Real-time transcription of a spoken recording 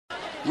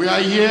We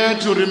are here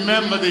to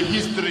remember the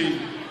history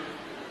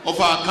of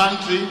our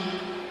country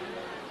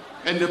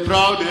and the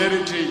proud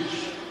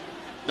heritage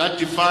that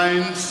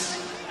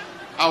defines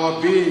our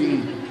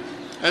being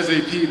as a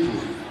people.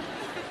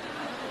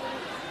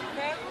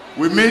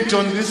 We meet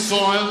on this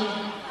soil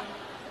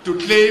to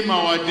claim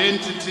our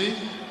identity,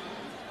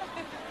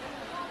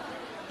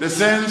 the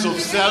sense of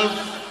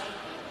self,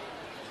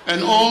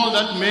 and all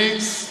that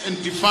makes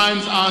and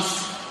defines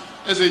us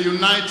as a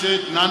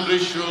united,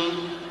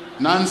 non-racial,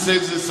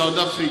 non-sexist South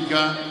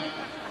Africa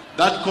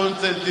that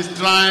constantly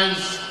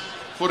strives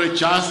for a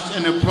just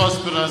and a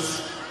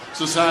prosperous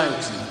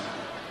society.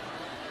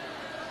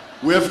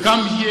 We have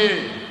come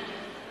here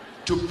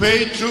to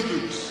pay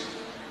tribute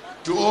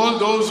to all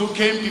those who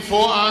came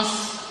before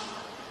us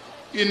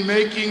in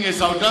making a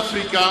South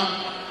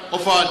Africa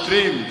of our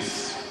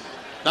dreams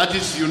that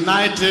is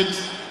united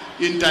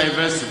in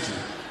diversity.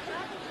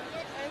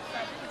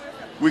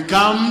 We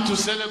come to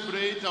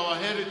celebrate our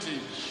heritage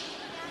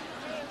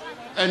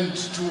and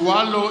to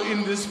wallow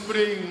in the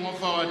spring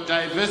of our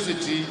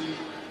diversity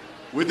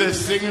with a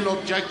single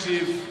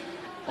objective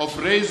of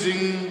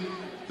raising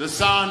the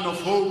sun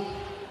of hope,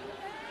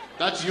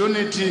 that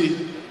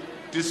unity,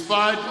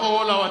 despite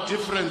all our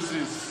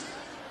differences,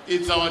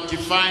 is our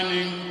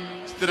defining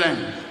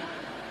strength.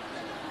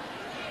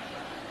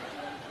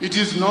 It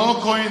is no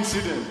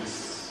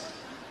coincidence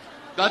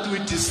that we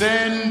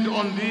descend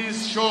on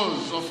these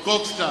shores of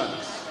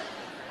Kokstad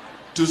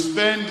to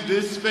spend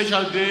this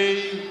special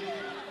day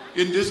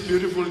in this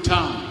beautiful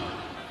town,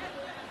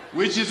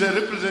 which is a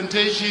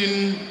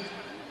representation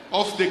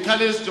of the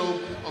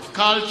kaleidoscope of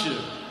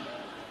culture,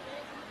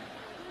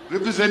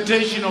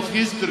 representation of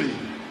history,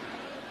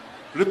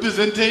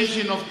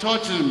 representation of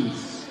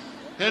totems,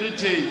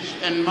 heritage,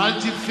 and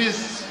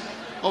multi-feasts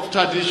of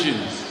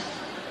traditions.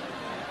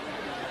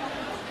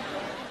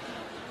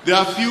 There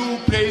are few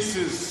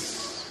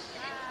places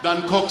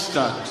than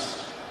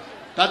Kokstad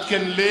that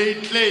can lay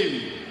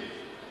claim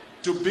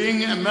to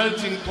being a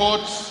melting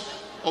pot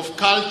of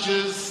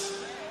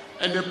cultures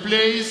and a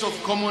place of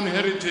common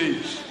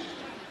heritage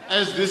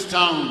as this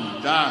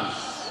town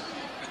does.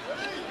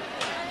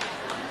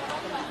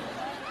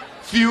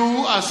 Few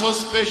are so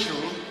special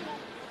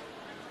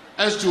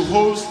as to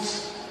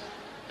host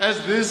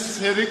as this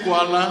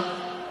Griqua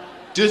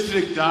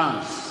district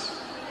does.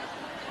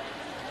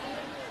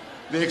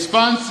 The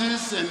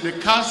expanses and the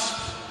cusp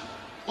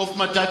of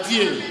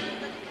Matatie,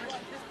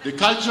 the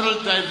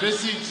cultural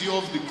diversity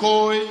of the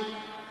Khoi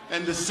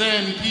and the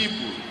San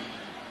people,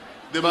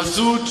 the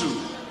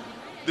Basotho,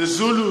 the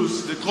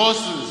Zulus, the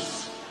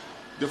Khoisans,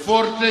 the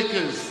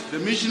Voortrekkers, the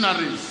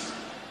missionaries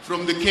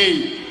from the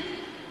Cape.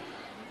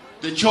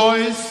 The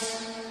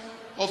choice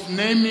of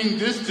naming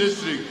this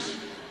district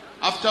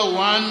after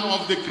one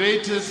of the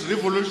greatest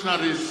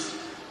revolutionaries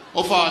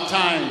of our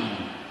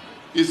time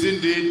is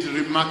indeed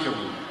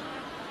remarkable.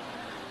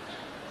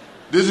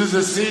 This is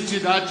a city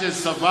that has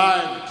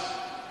survived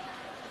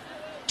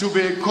to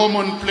be a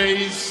common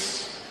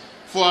place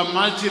for a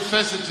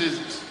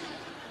multifaceted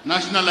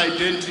national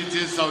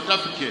identity South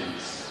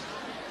Africans,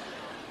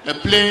 a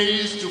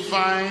place to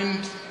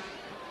find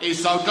a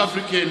South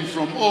African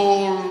from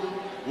all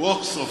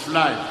walks of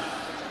life.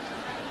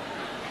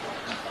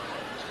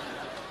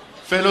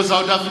 Fellow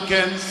South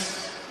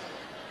Africans,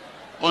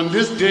 on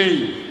this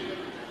day,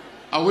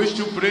 I wish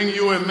to bring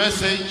you a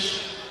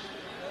message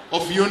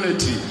of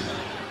unity.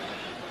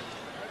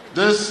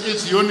 This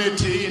is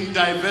unity in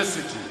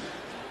diversity,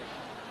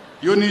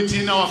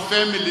 unity in our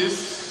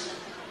families,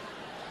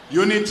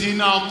 unity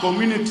in our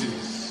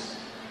communities,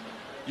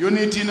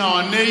 unity in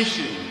our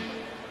nation,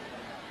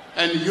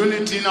 and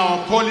unity in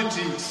our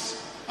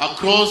politics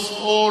across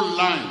all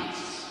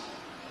lines.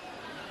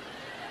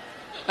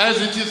 As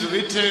it is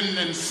written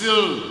and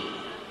sealed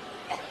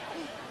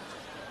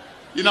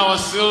in our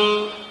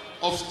seal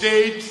of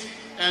state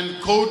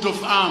and coat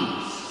of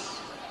arms,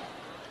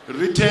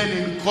 written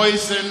in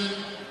Khoisan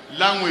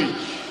language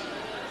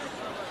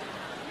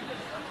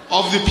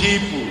of the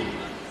people,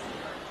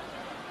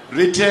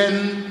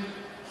 written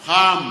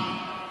harm.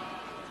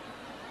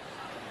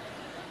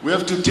 We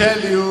have to tell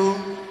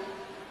you,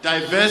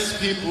 diverse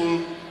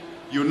people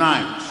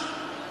unite.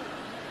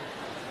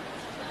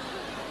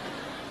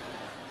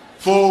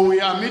 For we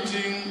are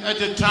meeting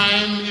at a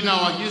time in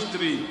our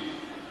history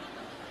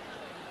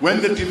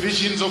when the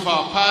divisions of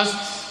our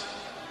past,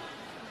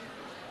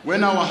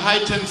 when our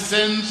heightened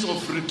sense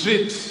of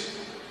retreat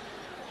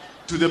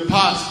to the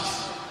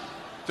past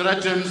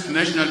threatens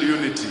national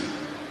unity.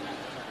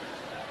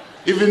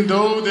 Even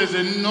though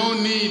there's no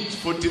need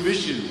for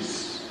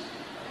divisions,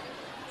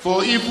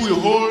 for if we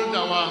hold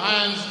our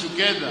hands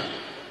together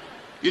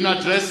in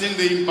addressing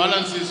the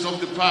imbalances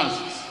of the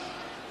past,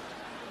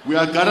 we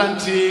are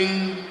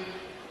guaranteeing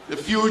the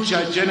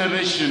future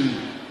generation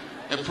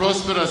a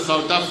prosperous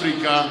South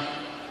Africa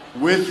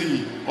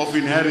worthy of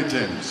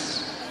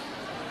inheritance.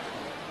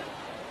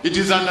 It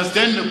is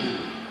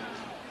understandable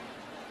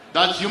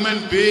that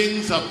human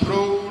beings are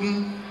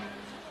prone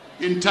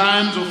in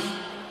times of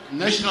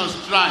national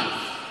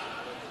strife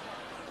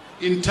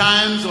in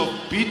times of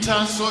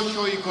bitter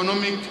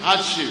socio-economic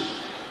hardship,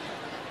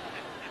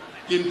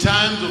 in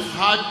times of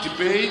hard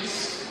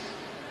debates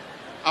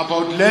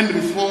about land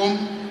reform,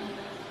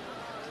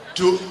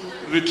 to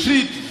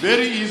retreat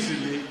very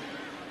easily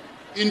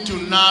into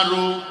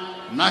narrow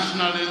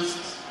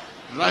nationalist,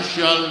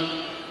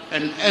 racial,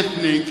 and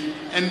ethnic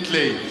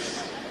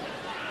enclaves.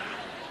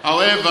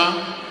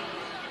 However,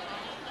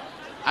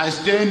 I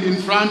stand in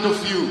front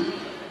of you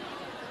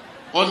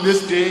on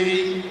this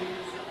day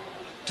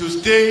to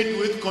state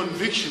with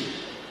conviction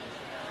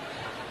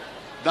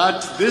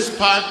that this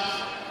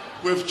path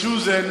we've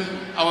chosen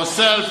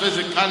ourselves as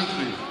a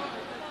country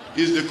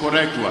is the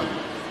correct one.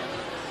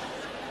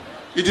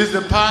 It is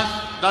the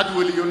path that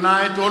will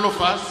unite all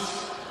of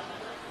us.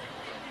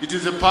 It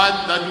is a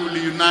path that will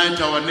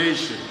unite our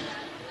nation,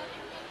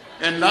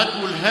 and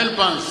that will help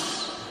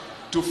us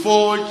to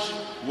forge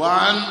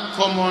one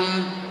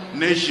common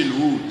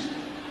nationhood.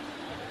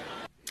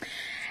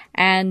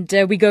 And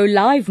we go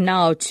live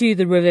now to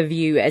the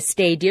Riverview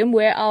Stadium,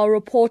 where our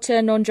reporter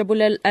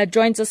Nonjabula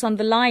joins us on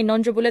the line.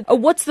 Nonjabula,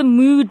 what's the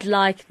mood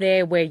like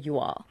there where you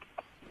are?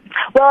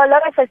 Well, a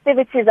lot of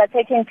festivities are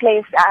taking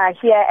place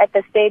here at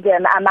the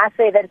stadium. I must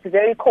say that it's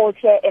very cold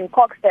here in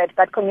Kokstad,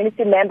 but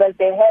community members,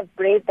 they have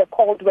braved the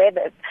cold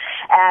weathers.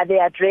 They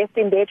are dressed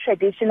in their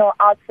traditional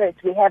outfits.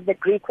 We have the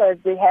Griquas,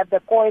 we have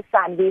the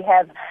KhoiSan, we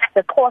have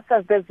the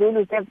Khoisans, the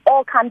Zulus. They've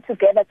all come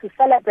together to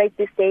celebrate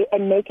this day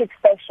and make it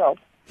special.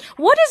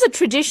 What is a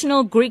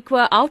traditional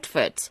Griqua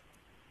outfit?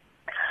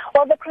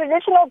 Well, the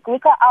traditional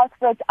Griqua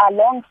outfits are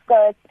long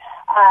skirts,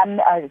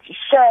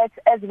 shirts,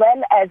 as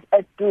well as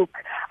a duke.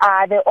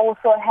 They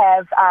also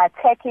have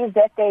tekkies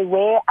that they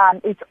wear.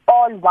 It's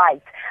all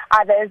white.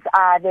 Others,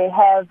 they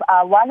have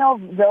one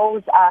of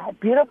those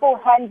beautiful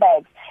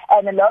handbags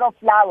and a lot of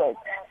flowers.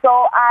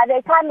 So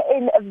they come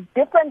in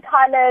different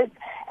colors,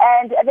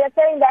 and they're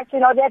saying that,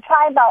 they're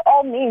trying by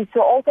all means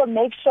to also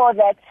make sure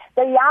that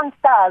the young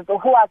stars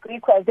who are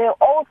Griquas, they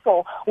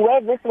also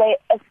wear this way,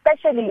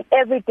 especially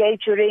every day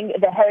during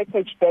the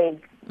Heritage Days.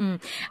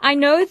 I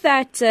know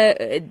that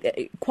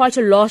quite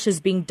a lot is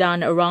being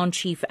done around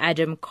Chief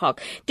Adam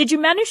Kok. Did you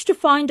manage to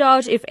find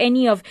out if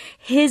any of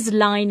his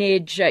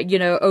lineage,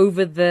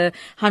 over the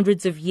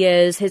hundreds of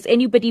years, has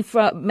anybody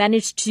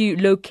managed to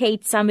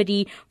locate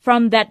somebody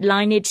from that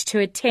lineage to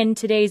attend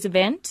today's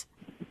event?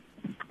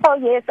 Oh,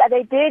 yes,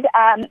 they did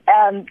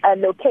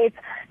locate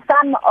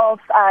some of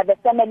the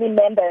family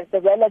members, the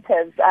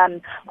relatives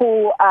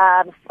who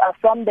are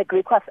from the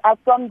Griquas,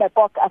 from the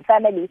Kok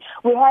family.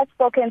 We have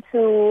spoken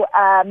to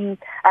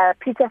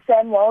Peter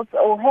Samuels,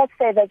 who has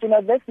said that,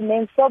 this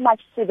means so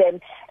much to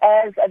them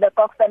as the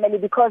Kok family,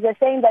 because they're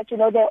saying that,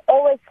 they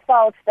always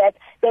felt that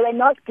they were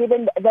not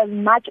given the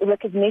much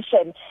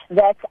recognition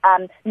that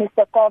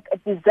Mr. Kok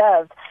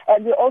deserved.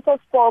 And we also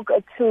spoke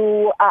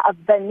to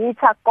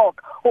Vanita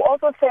Kok, who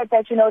also said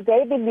that,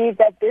 they believe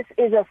that this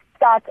is a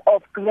start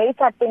of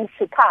greater things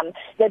to come.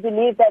 They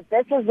believe that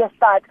this is the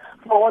start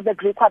for the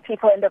Griqua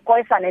people and the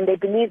Khoisan, and they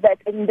believe that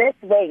in this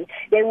way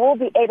they will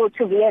be able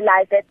to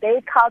realize that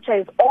their culture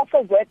is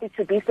also worthy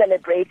to be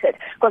celebrated.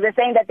 Because they're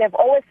saying that they've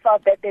always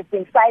felt that they've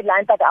been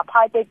sidelined by the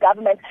apartheid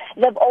government.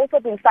 They've also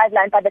been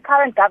sidelined by the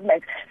current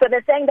government. So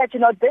they're saying that,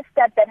 this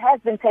step that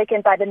has been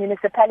taken by the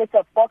municipality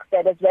of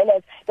Kokstad as well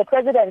as the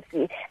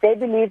presidency, they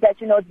believe that,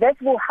 this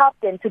will help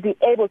them to be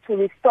able to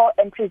restore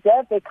and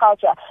preserve their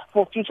culture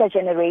for future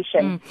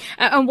generations.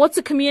 And what's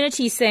the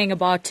community saying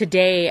about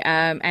today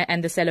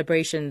and the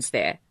celebrations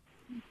there?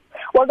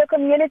 Well, the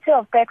community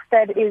of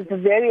Kokstad is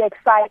very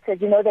excited.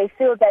 They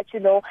feel that,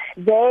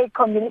 their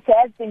community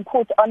has been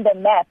put on the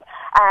map.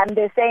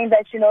 They're saying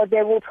that,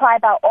 they will try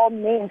by all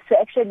means to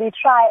actually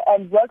try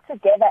and work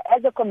together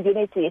as a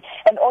community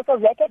and also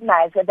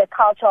recognize the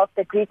culture of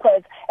the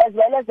Griquas as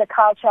well as the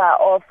culture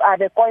of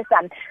the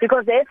Khoisan,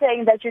 because they're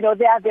saying that,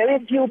 there are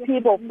very few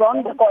people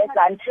from the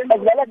Khoisan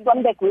as well as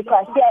from the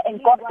Griquas here in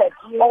Kokstad.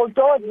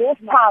 Although this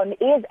town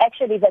is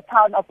actually the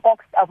town of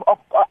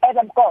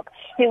Adam Kok.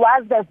 He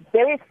was the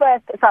very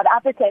first South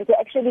African to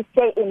actually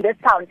stay in this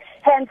town.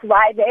 Hence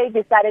why they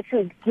decided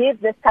to give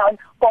this town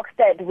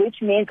Kokstad, which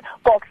means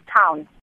Kok's town.